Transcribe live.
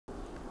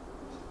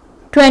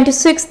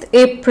26th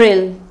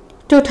April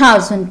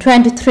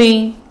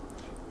 2023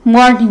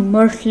 Morning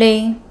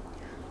Murli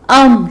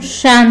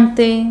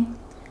Shanti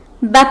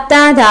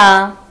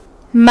BapDada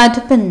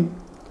Madhuban.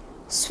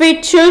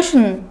 Sweet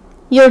children,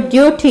 your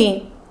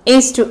duty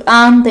is to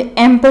earn the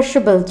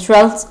imperishable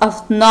jewels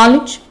of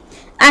knowledge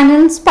and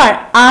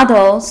inspire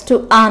others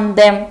to earn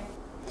them.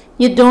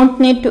 You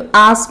don't need to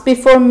ask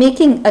before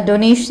making a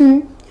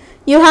donation.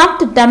 You have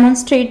to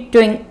demonstrate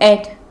doing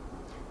it.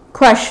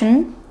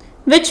 Question: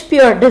 which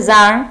pure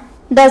desire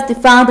does the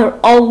Father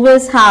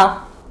always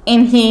have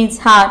in his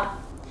heart?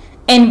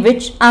 In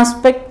which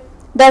aspect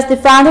does the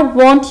Father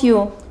want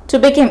you to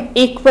become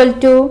equal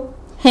to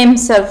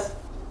himself?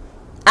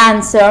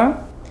 Answer: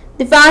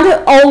 the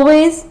Father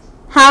always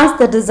has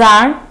the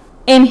desire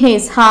in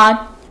his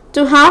heart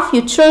to have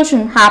your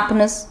children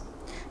happiness.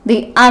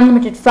 The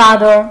unlimited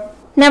Father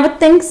never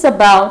thinks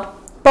about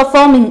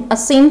performing a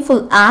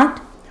sinful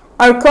act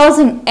or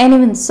causing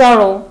anyone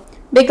sorrow,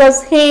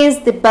 because he is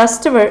the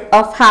bestower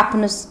of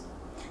happiness.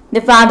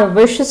 The Father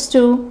wishes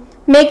to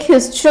make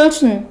his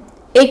children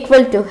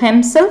equal to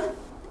himself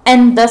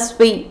in this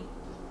way.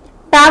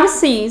 Baba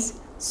says,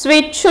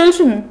 sweet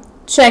children,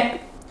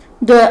 check.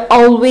 Do I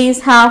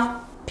always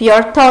have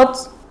pure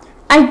thoughts?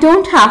 I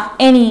don't have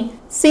any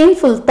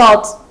sinful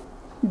thoughts,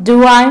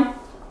 do I?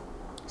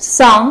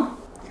 Song: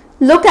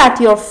 look at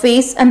your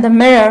face in the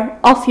mirror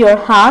of your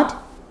heart,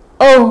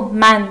 oh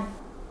man.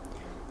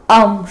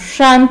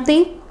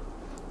 Shanti.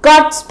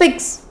 God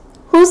speaks,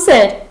 who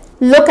said,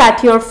 look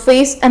at your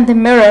face in the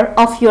mirror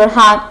of your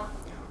heart,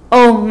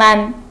 oh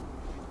man.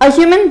 A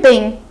human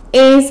being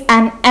is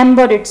an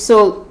embodied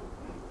soul.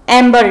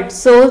 Embodied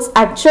souls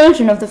are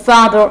children of the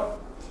Father.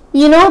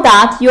 You know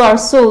that you are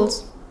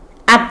souls.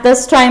 At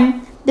this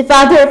time, the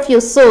Father of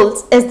your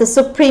souls is the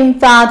Supreme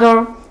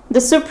Father,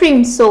 the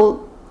Supreme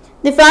Soul.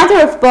 The Father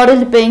of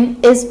bodily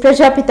being is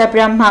Prajapita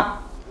Brahma.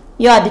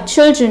 You are the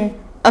children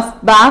of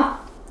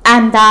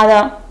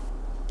BapDada.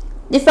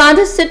 The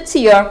Father sits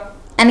here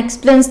and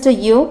explains to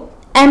you,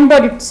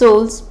 embodied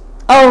souls,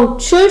 oh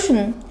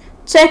children,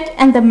 check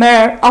in the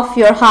mirror of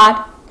your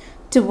heart.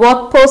 To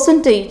what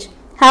percentage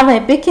have I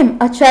become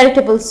a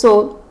charitable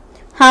soul?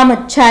 How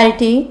much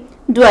charity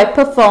do I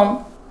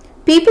perform?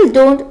 People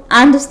don't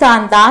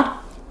understand that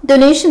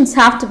donations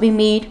have to be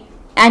made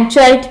and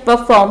charity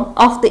performed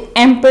of the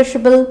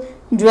imperishable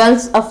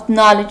jewels of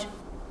knowledge.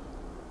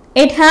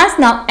 It has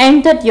now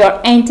entered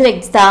your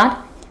intellects that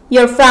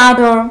your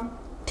Father,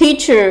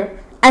 Teacher,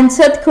 and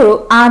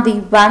Sadguru are the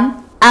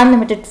one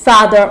unlimited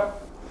Father.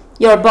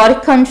 Your body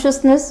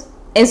consciousness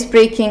is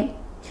breaking.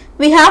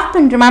 We have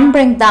been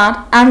remembering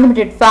that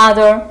unlimited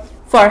Father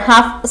for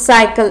half a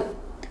cycle.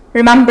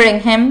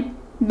 Remembering him,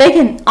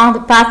 begin on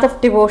the path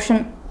of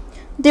devotion.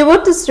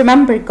 Devotees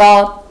remember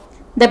God.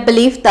 They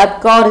believe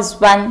that God is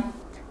one.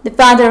 The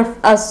Father of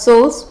us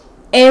souls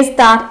is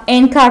that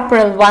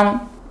incorporeal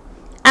one.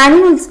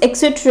 Animals,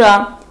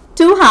 etc.,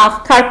 too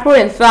have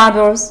corporeal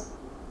fathers.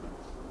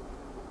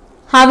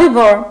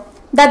 However,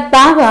 that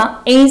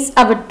Baba is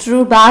our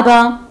true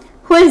Baba,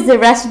 who is the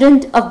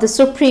resident of the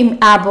Supreme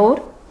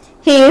Abode.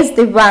 He is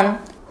the one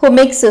who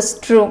makes us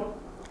true.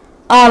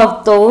 All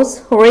of those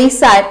who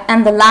reside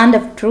in the land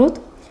of truth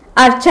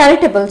are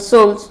charitable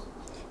souls.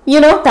 You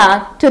know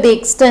that to the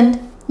extent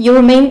you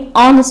remain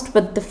honest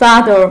with the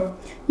Father,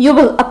 you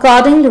will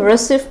accordingly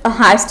receive a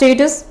high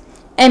status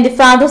in the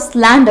Father's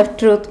land of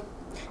truth.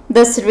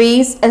 This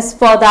race is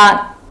for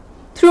that.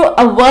 Through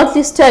a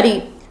worldly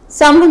study,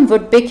 someone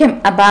would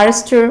become a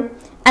barrister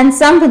and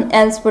someone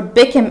else would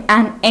become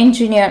an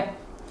engineer.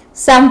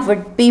 Some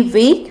would be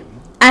weak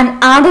and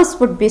others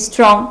would be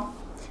strong.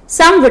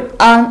 Some would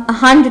earn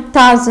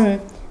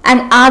 100,000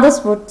 and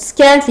others would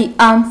scarcely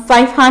earn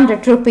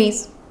 500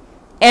 rupees.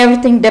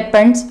 Everything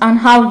depends on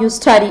how you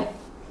study.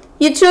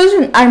 Your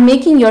children are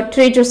making your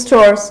treasure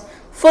stores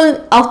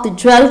full of the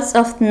jewels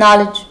of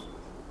knowledge.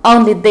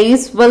 Only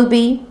these will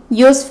be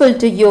useful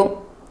to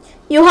you.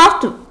 You have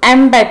to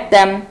imbibe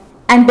them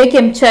and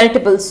become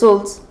charitable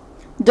souls.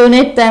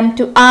 Donate them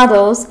to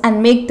others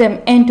and make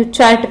them into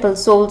charitable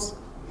souls.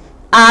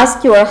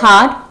 Ask your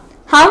heart,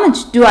 how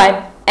much do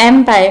I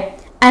imbibe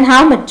and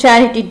how much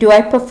charity do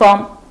I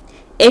perform?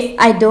 If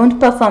I don't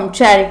perform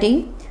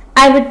charity,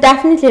 I would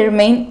definitely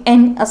remain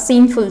in a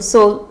sinful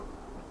soul.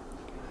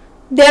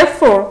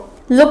 Therefore,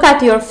 look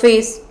at your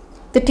face.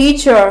 The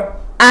teacher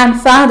and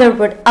Father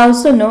would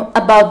also know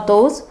about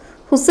those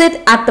who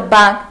sit at the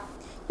back.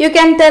 You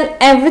can tell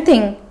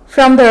everything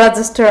from the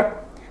register.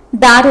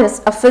 That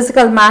is a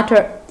physical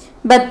matter,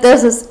 but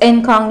this is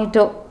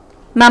incognito.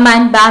 Mama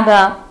and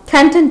Baba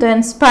content to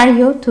inspire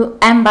you to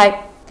imbibe.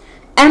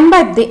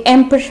 Imbibe the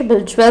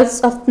imperishable jewels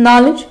of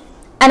knowledge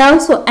and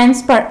also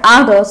inspire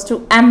others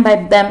to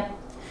imbibe them.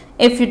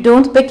 If you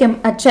don't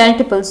become a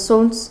charitable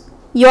souls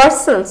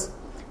yourselves,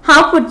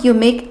 how would you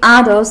make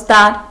others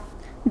that?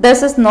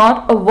 This is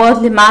not a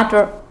worldly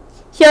matter.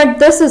 Here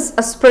this is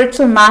a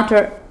spiritual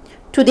matter.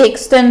 To the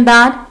extent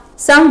that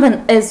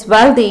someone is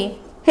wealthy,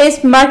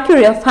 his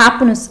mercury of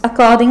happiness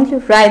accordingly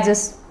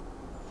rises.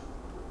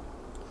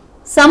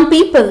 Some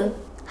people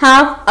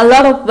have a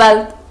lot of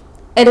wealth.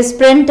 It is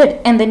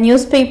printed in the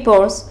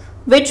newspapers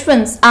which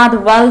ones are the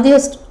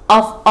wealthiest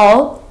of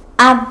all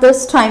at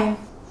this time.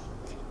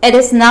 It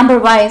is number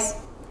wise.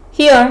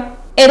 Here,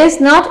 it is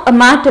not a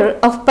matter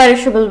of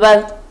perishable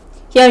wealth.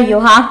 Here you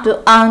have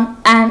to earn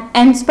and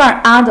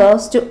inspire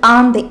others to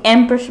earn the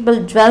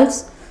imperishable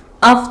jewels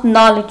of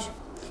knowledge.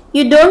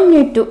 You don't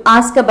need to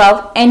ask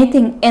about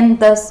anything in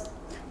this.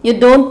 You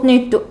don't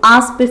need to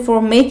ask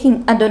before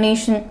making a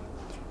donation.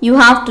 You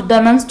have to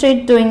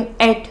demonstrate doing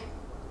it.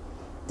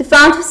 The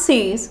Father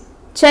says,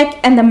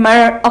 check in the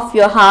mirror of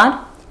your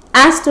heart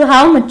as to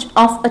how much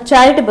of a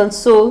charitable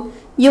soul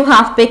you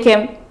have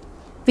become.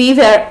 We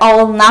were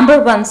all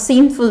number one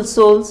sinful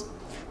souls.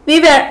 We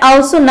were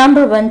also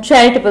number one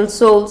charitable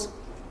souls.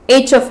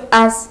 Each of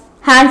us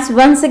has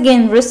once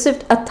again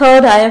received a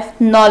third eye of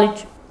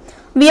knowledge.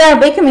 We are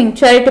becoming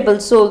charitable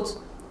souls.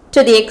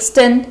 To the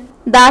extent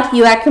that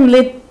you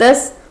accumulate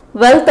this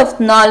wealth of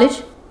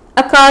knowledge,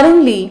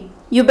 accordingly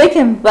you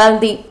become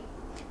wealthy.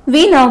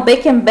 We now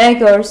become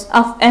beggars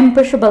of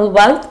imperishable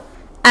wealth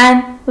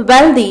and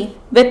wealthy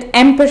with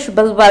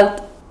imperishable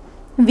wealth.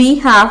 We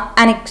have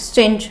an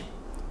exchange.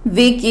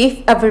 We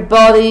give our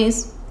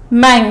bodies,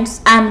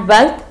 minds and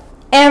wealth,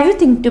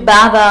 everything to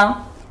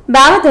Baba.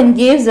 Baba then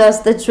gives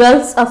us the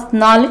jewels of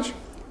knowledge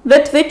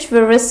with which we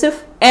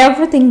receive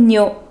everything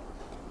new.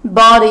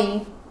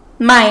 Body,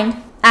 mind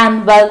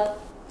and wealth.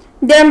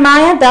 Their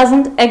Maya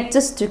doesn't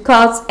exist to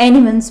cause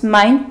anyone's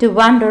mind to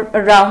wander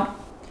around.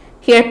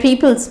 Here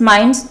people's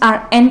minds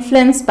are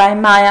influenced by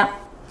Maya.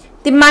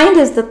 The mind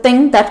is the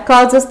thing that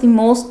causes the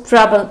most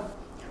trouble.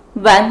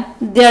 When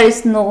there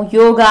is no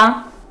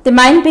yoga, the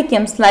mind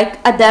becomes like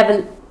a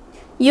devil.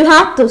 You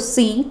have to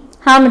see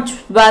how much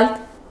wealth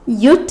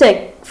you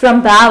take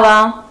from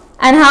Baba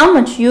and how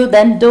much you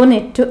then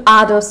donate to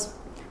others.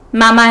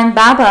 Mama and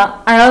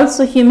Baba are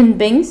also human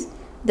beings,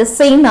 the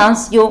same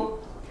as you.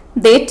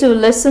 They too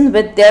listen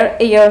with their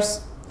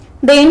ears.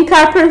 The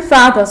incorporeal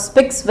Father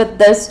speaks with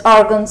these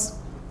organs.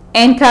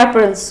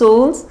 Incorporeal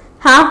souls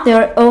have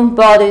their own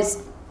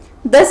bodies.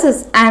 This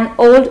is an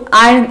old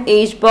Iron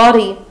Age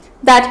body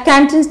that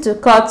continues to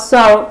cause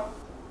sorrow.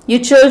 You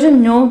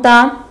children know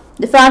that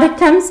the Father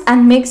comes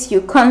and makes you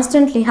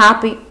constantly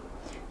happy.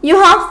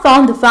 You have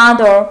found the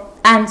Father,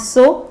 and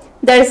so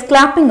there is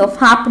clapping of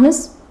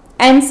happiness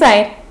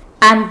inside,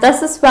 and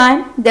this is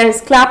why there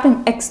is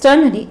clapping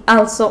externally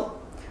also.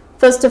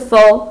 First of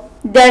all,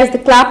 there is the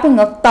clapping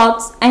of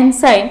thoughts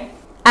inside,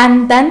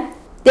 and then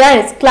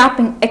there is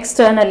clapping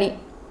externally.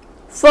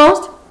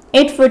 First,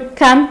 it would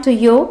come to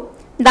you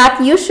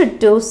that you should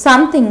do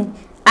something,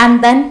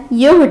 and then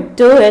you would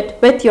do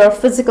it with your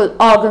physical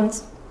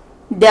organs.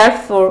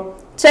 Therefore,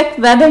 check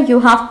whether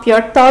you have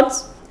pure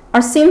thoughts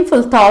or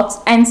sinful thoughts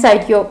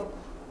inside you.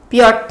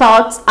 Pure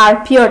thoughts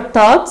are pure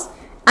thoughts,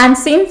 and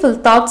sinful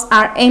thoughts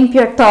are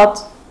impure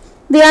thoughts.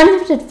 The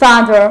unlimited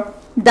Father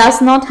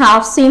does not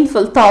have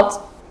sinful thoughts.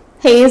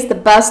 He is the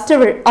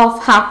bestower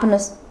of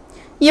happiness.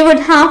 You would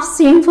have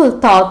sinful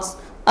thoughts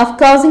of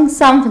causing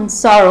someone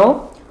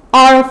sorrow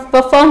or of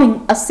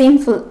performing a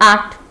sinful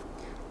act.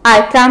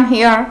 I come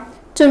here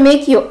to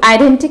make you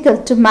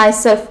identical to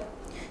myself.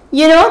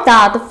 You know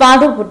that the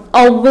Father would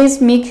always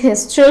make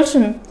his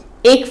children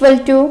equal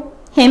to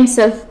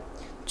himself.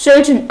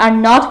 Children are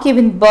not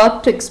given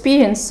birth to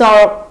experience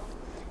sorrow.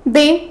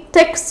 They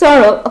take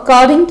sorrow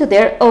according to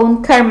their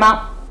own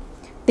karma.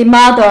 The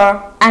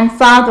mother and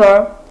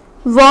father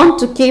want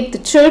to keep the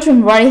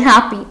children very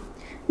happy,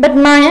 but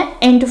Maya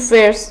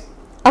interferes.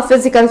 A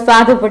physical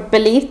father would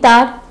believe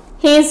that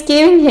he is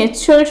giving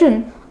his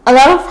children a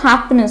lot of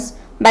happiness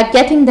by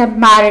getting them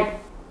married.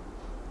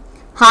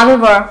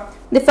 However,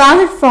 the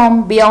Father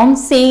from beyond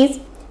says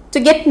to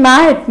get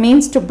married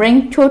means to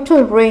bring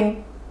total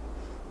ruin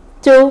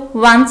to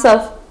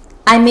oneself.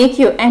 I make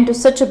you into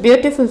such a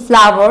beautiful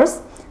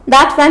flowers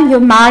that when you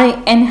marry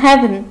in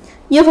heaven,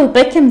 you will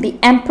become the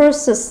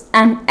empresses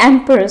and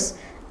emperors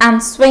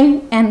and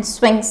swing and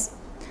swings.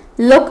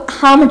 Look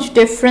how much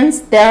difference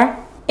there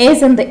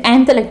is in the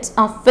intellects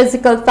of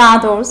physical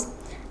fathers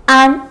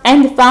and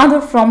in the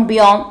Father from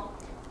beyond.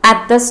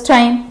 At this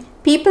time,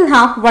 people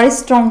have very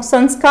strong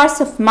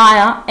sanskars of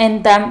Maya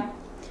in them.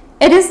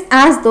 It is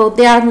as though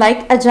they are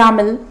like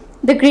Ajamil,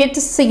 the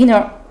greatest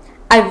singer.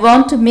 I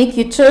want to make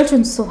you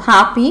children so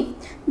happy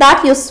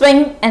that you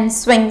swing and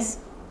swings.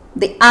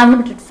 The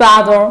unlimited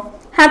Father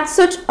had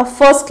such a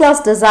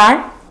first-class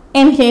desire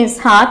in his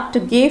heart to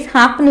give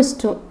happiness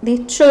to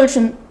the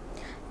children.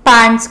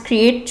 Parents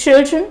create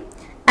children,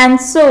 and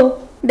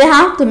so they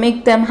have to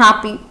make them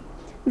happy.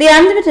 The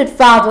unlimited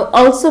Father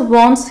also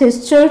wants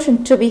his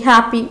children to be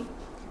happy.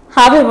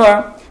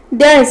 However,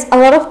 there is a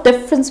lot of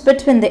difference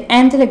between the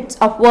intellects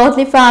of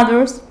worldly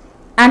fathers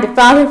and the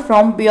Father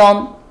from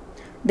beyond.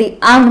 The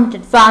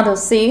unlimited Father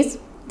says,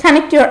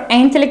 connect your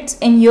intellects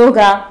in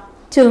yoga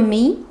to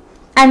me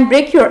and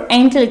break your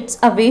intellects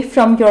away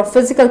from your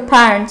physical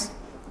parents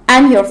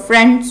and your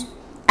friends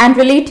and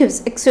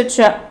relatives,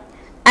 etc.,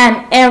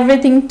 and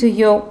everything to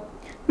you.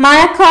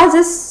 Maya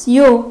causes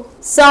you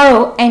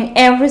sorrow in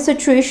every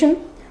situation.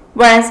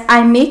 whereas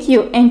I make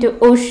you into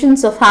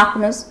oceans of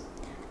happiness.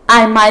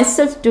 I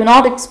myself do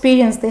not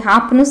experience the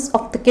happiness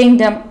of the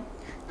kingdom.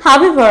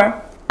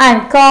 However, I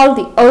am called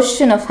the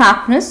ocean of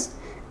happiness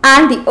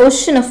and the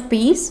ocean of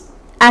peace,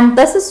 and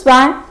this is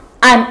why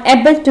I am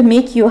able to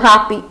make you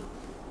happy.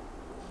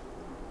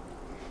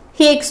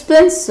 He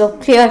explains so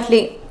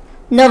clearly.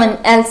 No one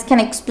else can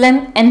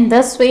explain in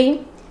this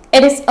way.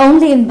 It is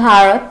only in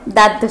Bharat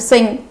that they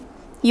sing,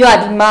 "You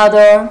are the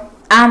mother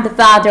and the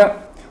father."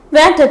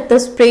 Where did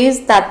this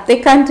praise that they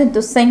continue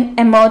to sing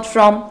emerge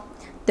from?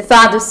 The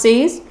father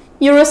says,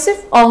 "You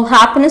receive all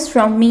happiness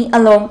from me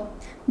alone.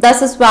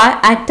 This is why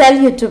I tell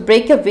you to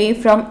break away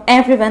from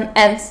everyone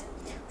else.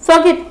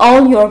 Forget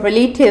all your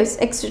relatives,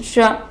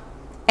 etc.,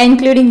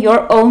 including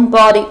your own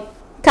body.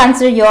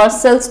 Consider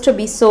yourselves to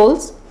be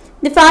souls.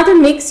 The Father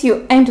makes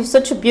you into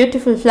such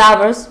beautiful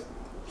flowers.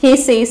 He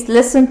says,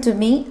 listen to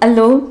me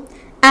alone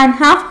and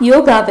have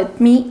yoga with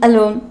me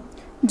alone.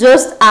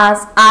 Just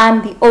as I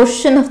am the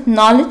ocean of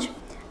knowledge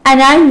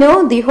and I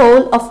know the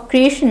whole of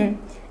creation,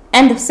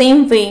 in the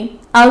same way,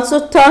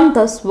 also turn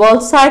this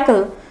world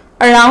cycle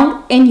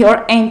around in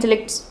your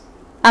intellects.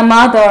 A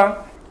mother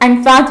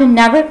and father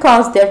never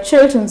cause their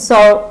children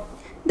sorrow.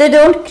 They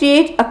don't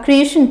create a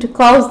creation to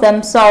cause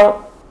them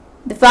sorrow.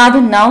 The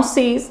father now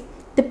says,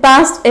 the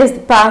past is the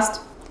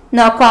past.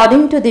 Now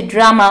according to the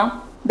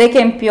drama,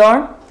 became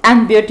pure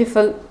and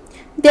beautiful.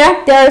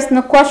 There is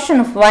no question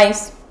of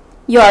vice.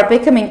 You are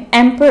becoming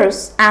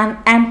emperors and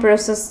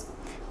empresses.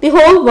 The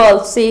whole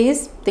world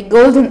says the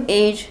golden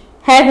age,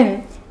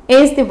 heaven,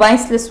 is the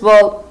viceless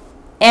world.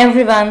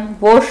 Everyone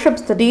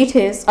worships the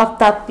deities of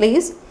that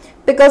place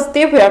because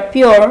they were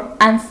pure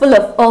and full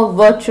of all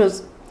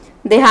virtues.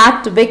 They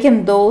had to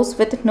become those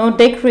with no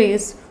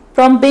degrees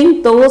from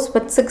being those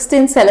with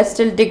 16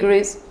 celestial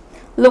degrees.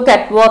 Look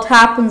at what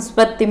happens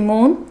with the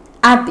moon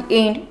at the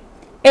end.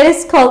 It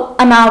is called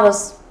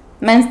Amavas,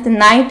 means the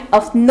night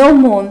of no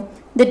moon,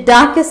 the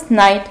darkest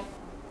night.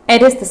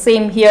 It is the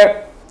same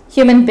here.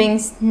 Human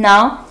beings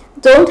now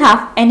don't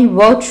have any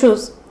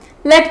virtues,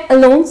 let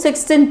alone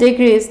 16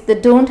 degrees. They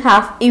don't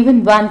have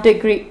even 1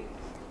 degree.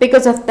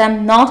 Because of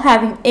them not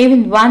having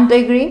even 1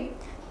 degree,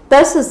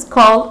 this is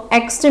called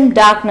extreme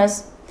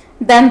darkness.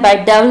 Then by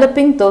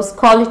developing those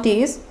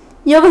qualities,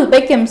 you will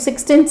become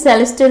 16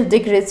 celestial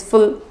degrees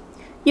full.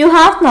 You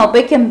have now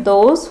become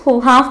those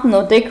who have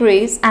no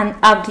degrees and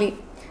ugly.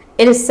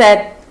 It is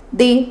said,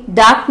 the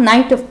dark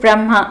night of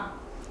Brahma.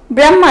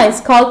 Brahma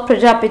is called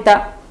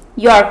Prajapita.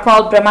 You are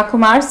called Brahma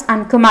Kumaris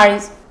and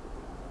Kumaris.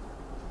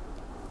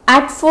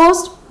 At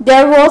first,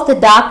 there was the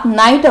dark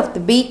night of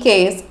the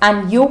BKs,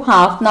 and you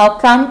have now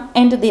come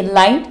into the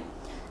light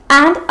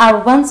and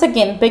are once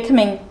again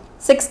becoming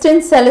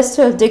 16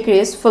 celestial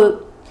degrees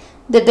full.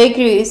 The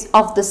degrees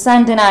of the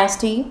Sun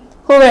dynasty,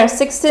 who were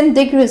 16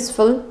 degrees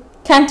full,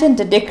 continue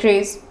to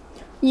decrease.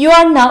 You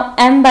are now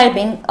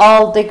imbibing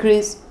all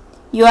degrees.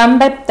 You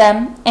imbibe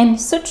them in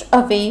such a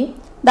way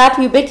that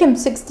you become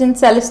 16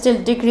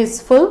 celestial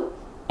degrees full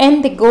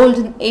in the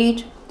golden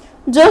age,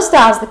 just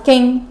as the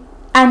king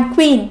and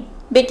queen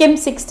became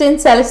 16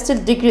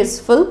 celestial degrees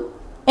full.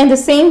 In the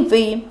same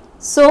way,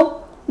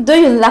 so do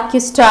you lucky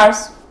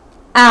stars,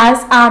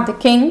 as are the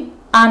king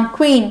and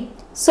queen,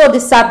 so the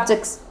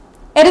subjects.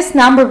 It is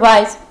number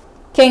wise.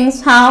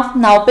 Kings have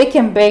now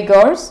become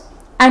beggars,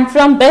 and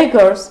from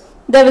beggars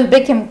they will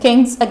become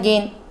kings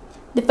again.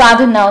 The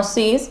Father now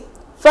says,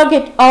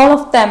 forget all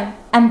of them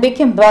and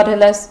become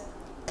bodiless.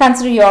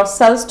 Consider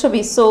yourselves to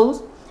be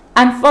souls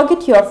and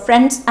forget your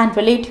friends and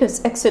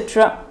relatives,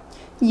 etc.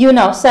 You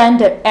now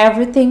surrender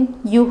everything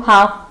you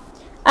have.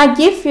 I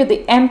give you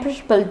the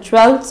imperishable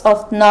jewels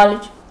of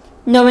knowledge.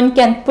 No one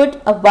can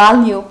put a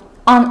value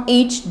on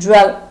each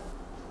jewel.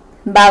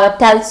 Baba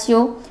tells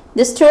you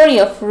the story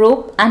of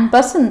Roop and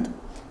Basant,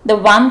 the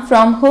one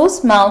from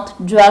whose mouth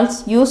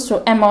jewels used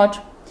to emerge.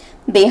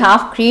 They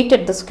have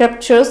created the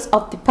scriptures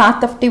of the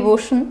path of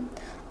devotion.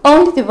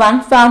 Only the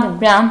one Father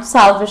grants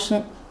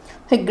salvation.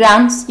 He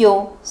grants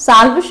you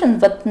salvation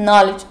with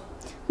knowledge.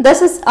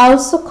 This is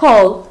also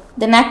called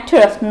the nectar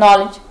of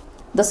knowledge.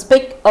 The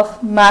speak of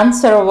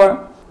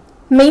Mansarovar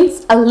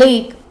means a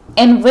lake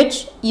in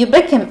which you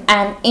become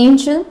an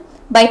angel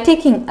by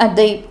taking a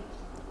dip.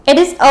 It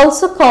is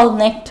also called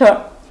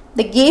nectar.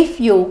 They gave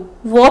you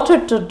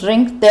water to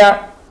drink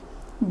there.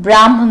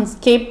 Brahmins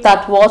keep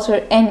that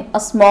water in a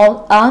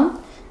small urn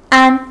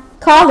and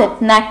call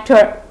it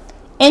nectar.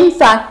 In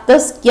fact,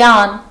 this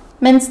gyan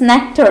means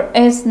nectar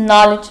is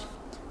knowledge.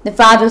 The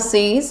Father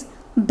says,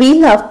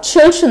 beloved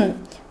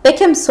children,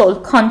 become soul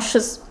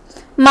conscious.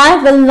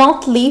 Maya will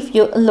not leave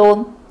you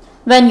alone.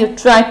 When you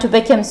try to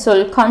become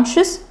soul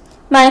conscious,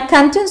 Maya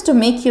continues to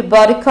make you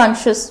body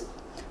conscious.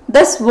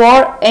 This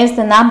war is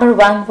the number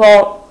 1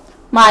 war.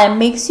 Maya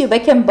makes you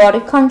become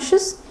body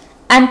conscious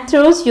and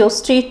throws you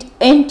straight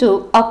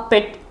into a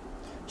pit.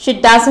 She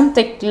doesn't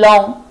take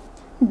long.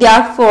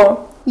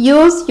 Therefore,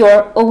 use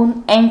your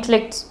own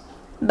intellect.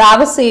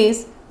 Baba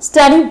says,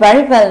 study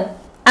very well,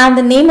 and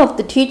the name of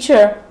the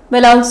teacher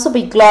will also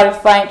be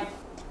glorified.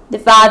 The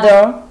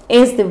Father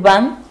is the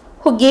one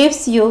who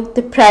gives you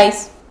the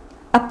prize.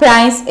 A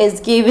prize is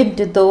given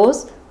to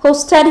those who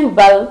study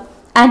well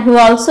and who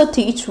also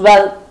teach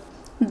well.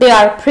 They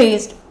are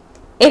praised.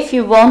 If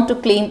you want to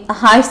claim a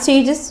high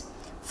status,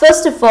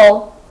 first of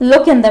all,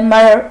 look in the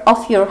mirror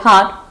of your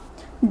heart.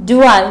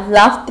 Do I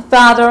love the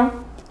Father?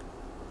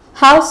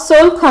 How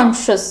soul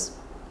conscious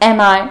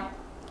am I?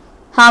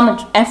 How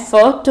much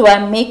effort do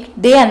I make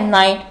day and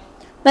night?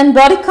 When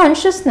body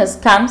consciousness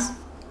comes,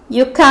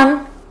 you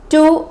come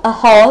to a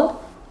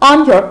halt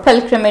on your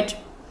pilgrimage.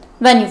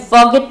 When you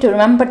forget to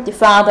remember the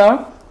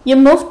Father, you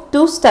move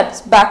 2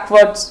 steps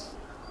backwards.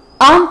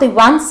 On the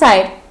one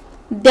side,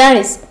 there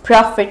is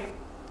profit,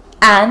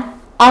 and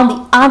on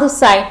the other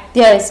side,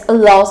 there is a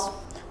loss.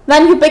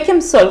 When you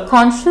become soul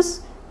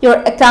conscious,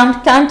 your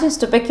account continues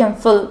to become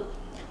full.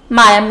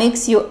 Maya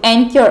makes you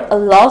incur a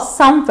loss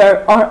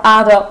somewhere or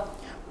other.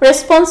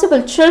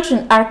 Responsible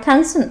children are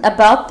concerned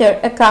about their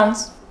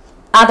accounts.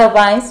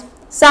 Otherwise,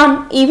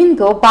 some even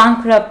go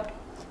bankrupt.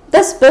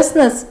 This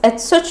business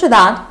is such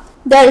that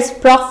there is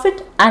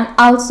profit and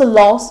also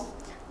loss.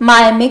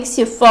 Maya makes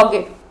you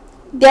forget.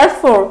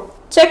 Therefore,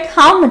 check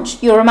how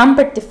much you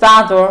remember the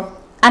Father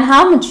and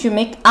how much you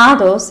make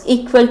others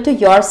equal to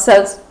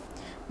yourselves.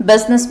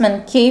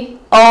 Businessmen keep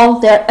all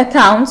their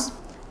accounts.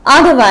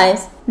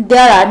 Otherwise, they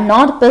are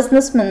not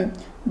businessmen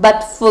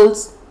but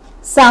fools.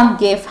 Some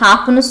give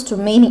happiness to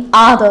many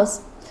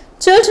others.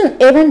 Children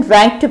even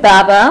write to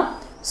Baba,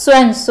 so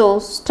and so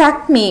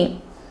struck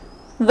me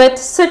with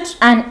such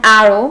an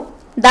arrow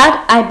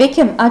that I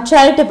became a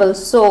charitable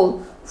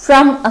soul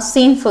from a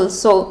sinful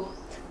soul.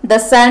 They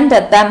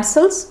surrender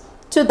themselves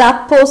to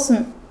that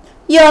person.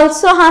 You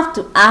also have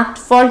to act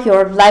for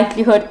your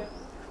livelihood.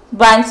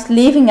 Whilst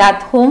living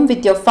at home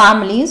with your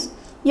families,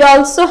 you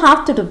also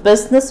have to do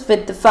business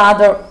with the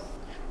Father.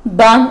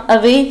 Burn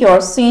away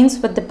your sins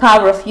with the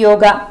power of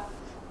yoga.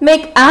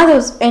 Make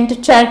others into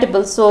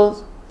charitable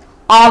souls.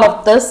 All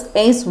of this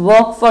is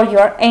work for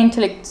your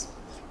intellects.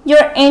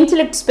 Your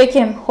intellects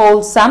become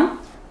wholesome,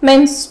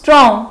 means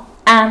strong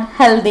and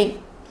healthy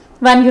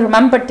when you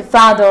remember the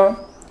Father.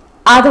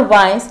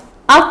 Otherwise,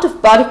 out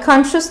of body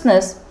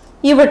consciousness,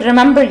 you would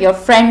remember your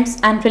friends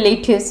and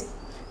relatives.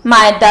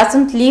 Maya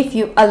doesn't leave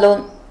you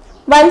alone.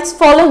 Whilst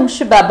following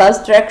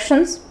Shivbaba's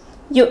directions,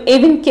 you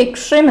even kick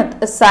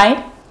Srimad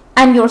aside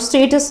and your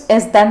status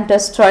is then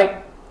destroyed.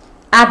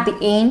 At the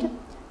end,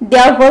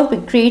 there will be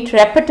great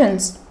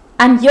repentance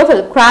and you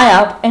will cry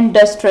out in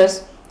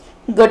distress.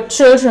 Good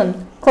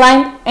children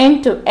climb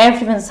into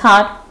everyone's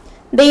heart.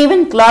 They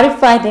even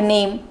glorify the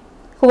name.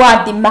 Who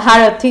are the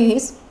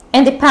Maharathis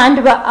in the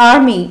Pandava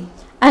army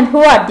and who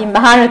are the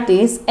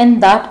Maharathis in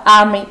that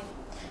army?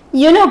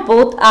 You know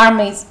both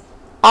armies.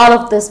 All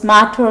of these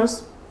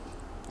matters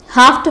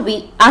have to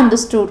be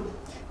understood.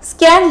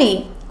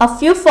 Scarcely a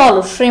few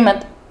follow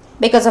Srimad.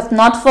 Because of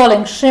not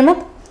following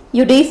Srimad,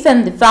 you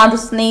defend the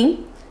Father's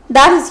name.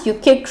 That is, you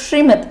kick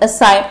Srimad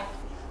aside.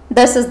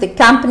 This is the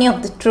company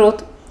of the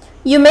truth.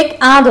 You make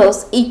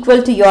others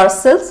equal to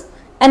yourselves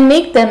and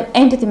make them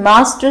into the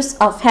masters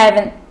of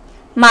heaven.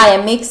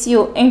 Maya makes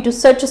you into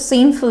such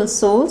sinful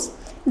souls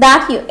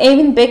that you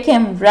even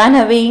become run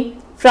away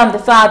from the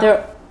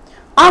Father.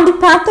 On the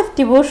path of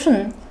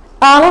devotion,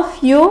 all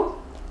of you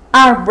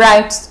are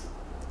brides.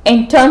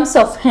 In terms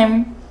of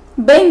Him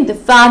being the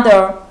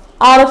Father,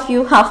 all of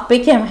you have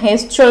become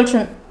His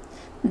children.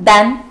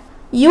 Then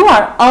you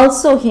are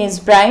also His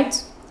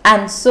brides,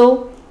 and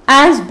so,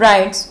 as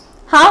brides,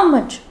 how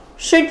much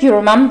should you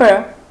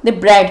remember the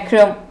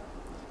bridegroom?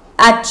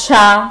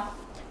 Acha,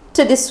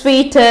 to the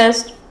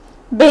sweetest,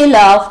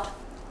 beloved,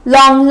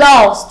 long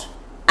lost,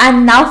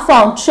 and now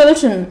found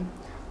children,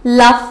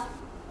 love,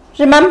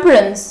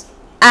 remembrance,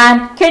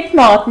 and kid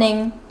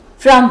morning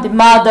from the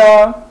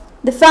mother,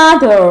 the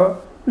father,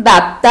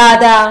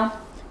 BapDada.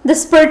 The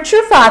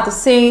spiritual father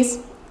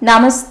says,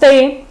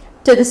 Namaste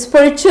to the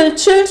spiritual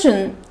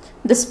children.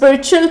 The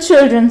spiritual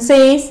children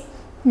says,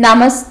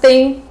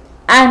 Namaste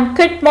and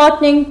good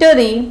morning to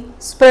the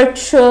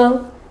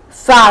spiritual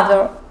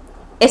father.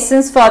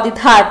 Essence for the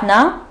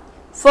dharana.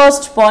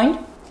 First point,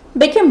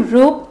 become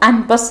Roop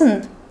and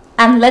Basant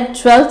and let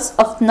jewels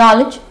of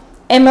knowledge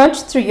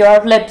emerge through your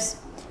lips.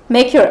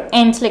 Make your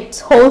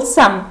intellects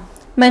wholesome,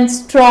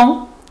 means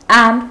strong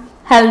and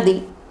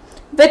healthy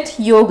with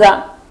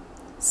yoga.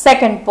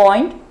 Second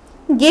point,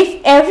 give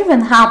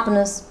everyone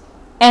happiness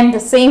in the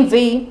same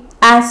way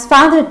as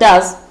Father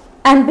does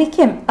and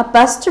become a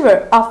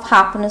bestower of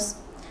happiness.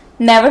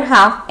 Never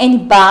have any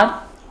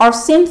bad or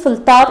sinful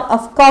thought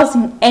of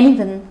causing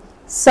anyone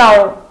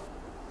sorrow.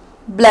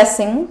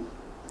 Blessing.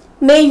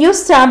 May you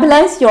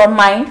stabilize your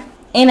mind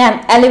in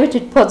an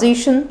elevated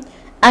position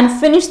and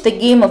finish the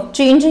game of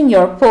changing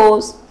your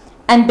pose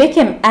and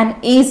become an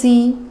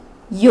easy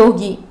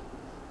yogi.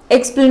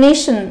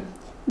 Explanation.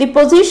 The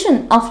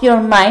position of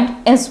your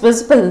mind is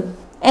visible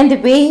in the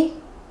way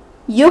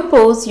you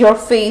pose your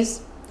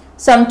face.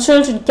 Some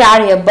children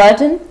carry a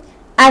burden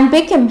and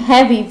become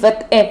heavy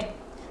with it.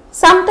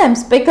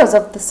 Sometimes because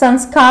of the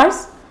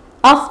sanskars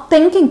of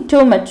thinking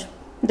too much,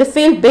 they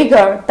feel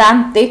bigger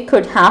than they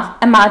could have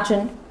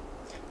imagined.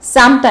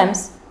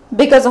 Sometimes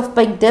because of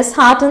being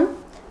disheartened,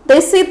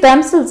 They see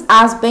themselves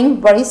as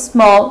being very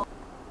small.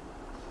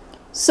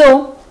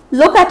 So,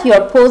 look at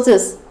your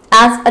poses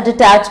as a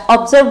detached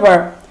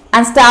observer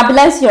and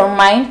stabilize your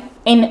mind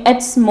in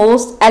its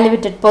most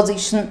elevated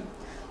position.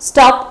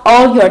 Stop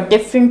all your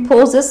different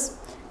poses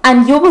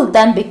and you will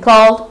then be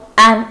called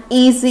an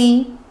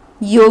easy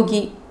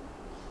yogi.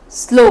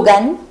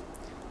 Slogan: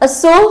 a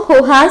soul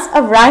who has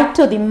a right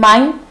to the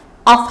mind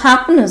of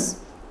happiness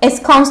is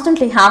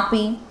constantly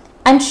happy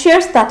and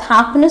shares that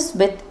happiness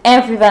with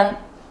everyone.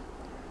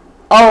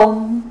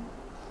 Om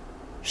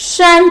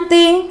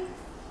Shanti